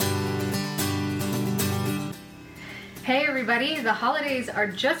Hey everybody, the holidays are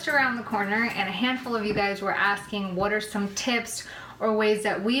just around the corner and a handful of you guys were asking what are some tips or ways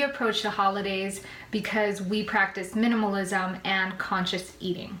that we approach the holidays because we practice minimalism and conscious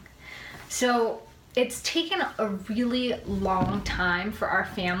eating. So it's taken a really long time for our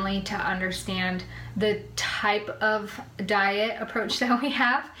family to understand the type of diet approach that we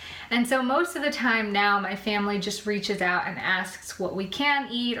have. And so most of the time now my family just reaches out and asks what we can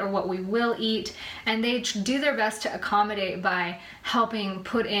eat or what we will eat, and they do their best to accommodate by helping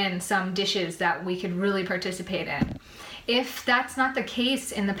put in some dishes that we could really participate in. If that's not the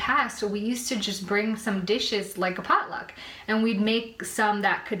case in the past, we used to just bring some dishes like a potluck, and we'd make some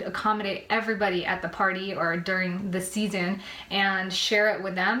that could accommodate everybody at the party or during the season and share it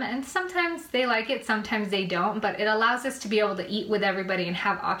with them. And sometimes they like it, sometimes they don't, but it allows us to be able to eat with everybody and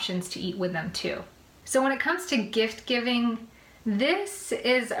have options to eat with them too. So when it comes to gift giving, this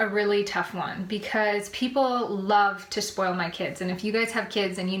is a really tough one because people love to spoil my kids. And if you guys have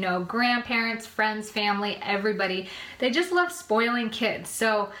kids and you know grandparents, friends, family, everybody, they just love spoiling kids.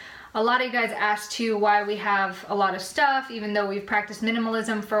 So a lot of you guys asked too why we have a lot of stuff, even though we've practiced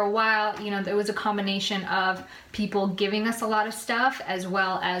minimalism for a while. You know, there was a combination of people giving us a lot of stuff as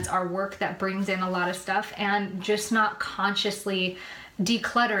well as our work that brings in a lot of stuff and just not consciously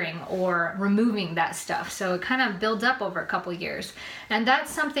decluttering or removing that stuff. So it kind of builds up over a couple years. And that's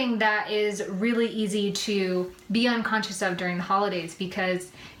something that is really easy to be unconscious of during the holidays,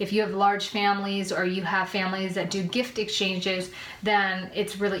 because if you have large families or you have families that do gift exchanges, then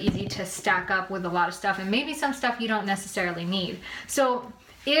it's really easy to stack up with a lot of stuff and maybe some stuff you don't necessarily need. So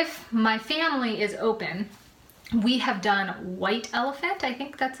if my family is open, we have done white elephant, I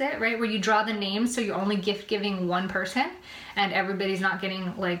think that's it, right? Where you draw the names, so you're only gift giving one person and everybody's not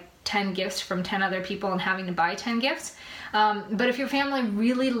getting like 10 gifts from 10 other people and having to buy 10 gifts. But if your family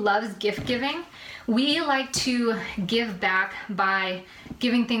really loves gift giving, we like to give back by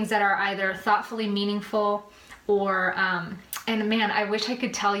giving things that are either thoughtfully meaningful or, and man, I wish I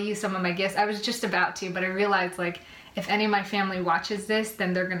could tell you some of my gifts. I was just about to, but I realized like, if any of my family watches this,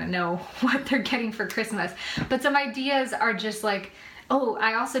 then they're gonna know what they're getting for Christmas. But some ideas are just like, oh,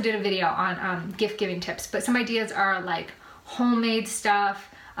 I also did a video on gift giving tips, but some ideas are like homemade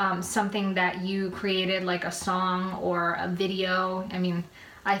stuff, something that you created like a song or a video. I mean,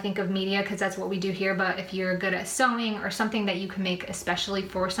 I think of media because that's what we do here, but if you're good at sewing or something that you can make especially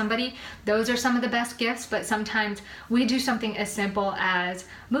for somebody, those are some of the best gifts. But sometimes we do something as simple as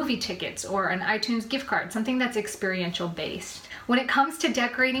movie tickets or an iTunes gift card, something that's experiential based. When it comes to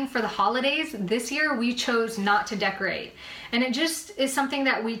decorating for the holidays, this year we chose not to decorate. And it just is something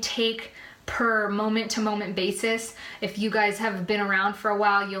that we take per moment to moment basis. If you guys have been around for a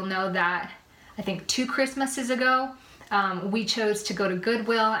while, you'll know that I think 2 Christmases ago, we chose to go to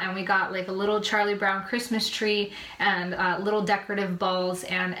Goodwill and we got like a little Charlie Brown Christmas tree and little decorative balls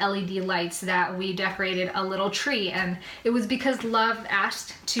and LED lights that we decorated a little tree. And it was because Love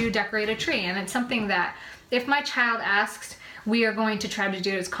asked to decorate a tree, and it's something that if my child asks, we are going to try to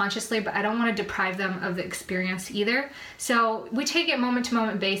do it as consciously, but I don't want to deprive them of the experience either. So we take it moment to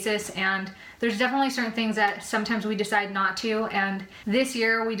moment basis, and there's definitely certain things that sometimes we decide not to, and this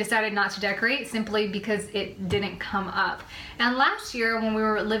year we decided not to decorate simply because it didn't come up. And last year when we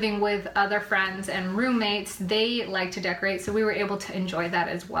were living with other friends and roommates, they like to decorate, so we were able to enjoy that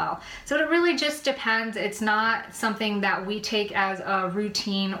as well. So it really just depends. It's not something that we take as a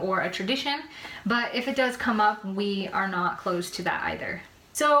routine or a tradition, but if it does come up, we are not close to that either.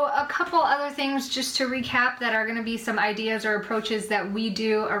 So a couple other things just to recap that are going to be some ideas or approaches that we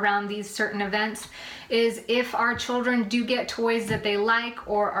do around these certain events is if our children do get toys that they like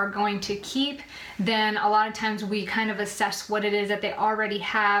or are going to keep, then a lot of times we kind of assess what it is that they already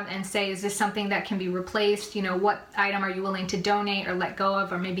have and say, is this something that can be replaced? You know, what item are you willing to donate or let go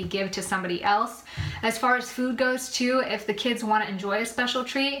of or maybe give to somebody else? As far as food goes too, if the kids want to enjoy a special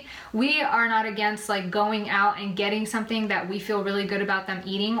treat, we are not against like going out and getting something that we feel really good about them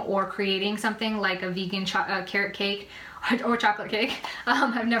eating, or creating something like a vegan carrot cake or chocolate cake.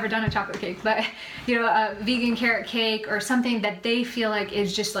 I've never done a chocolate cake, but you know, a vegan carrot cake or something that they feel like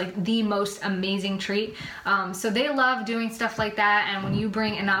is just like the most amazing treat. So they love doing stuff like that, and when you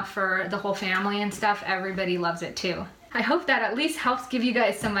bring enough for the whole family and stuff, everybody loves it too. I hope that at least helps give you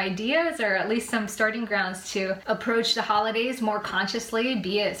guys some ideas, or at least some starting grounds to approach the holidays more consciously,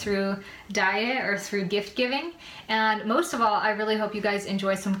 be it through diet or through gift giving. And most of all, I really hope you guys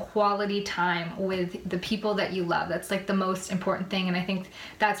enjoy some quality time with the people that you love. That's like the most important thing, and I think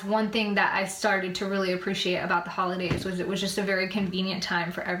that's one thing that I started to really appreciate about the holidays, was it was just a very convenient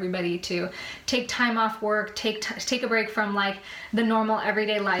time for everybody to take time off work, take a break from like the normal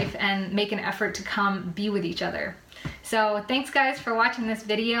everyday life, and make an effort to come be with each other. So thanks guys for watching this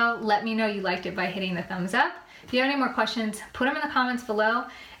video. Let me know you liked it by hitting the thumbs up. If you have any more questions, put them in the comments below,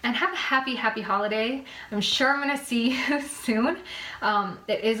 and have a happy holiday. I'm sure I'm gonna see you soon.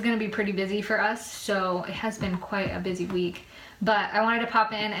 It is gonna be pretty busy for us, so it has been quite a busy week. But I wanted to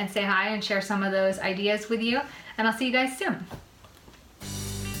pop in and say hi and share some of those ideas with you, and I'll see you guys soon.